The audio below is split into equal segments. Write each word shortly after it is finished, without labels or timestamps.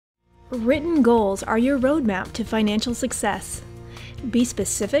Written goals are your roadmap to financial success. Be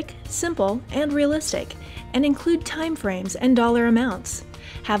specific, simple, and realistic, and include timeframes and dollar amounts.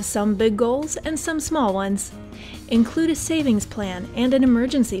 Have some big goals and some small ones. Include a savings plan and an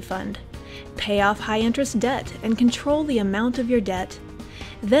emergency fund. Pay off high-interest debt and control the amount of your debt.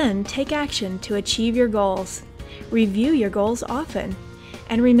 Then take action to achieve your goals. Review your goals often.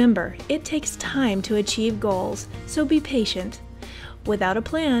 And remember, it takes time to achieve goals, so be patient. Without a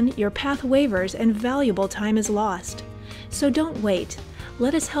plan, your path wavers and valuable time is lost. So don't wait.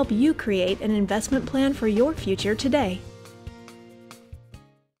 Let us help you create an investment plan for your future today.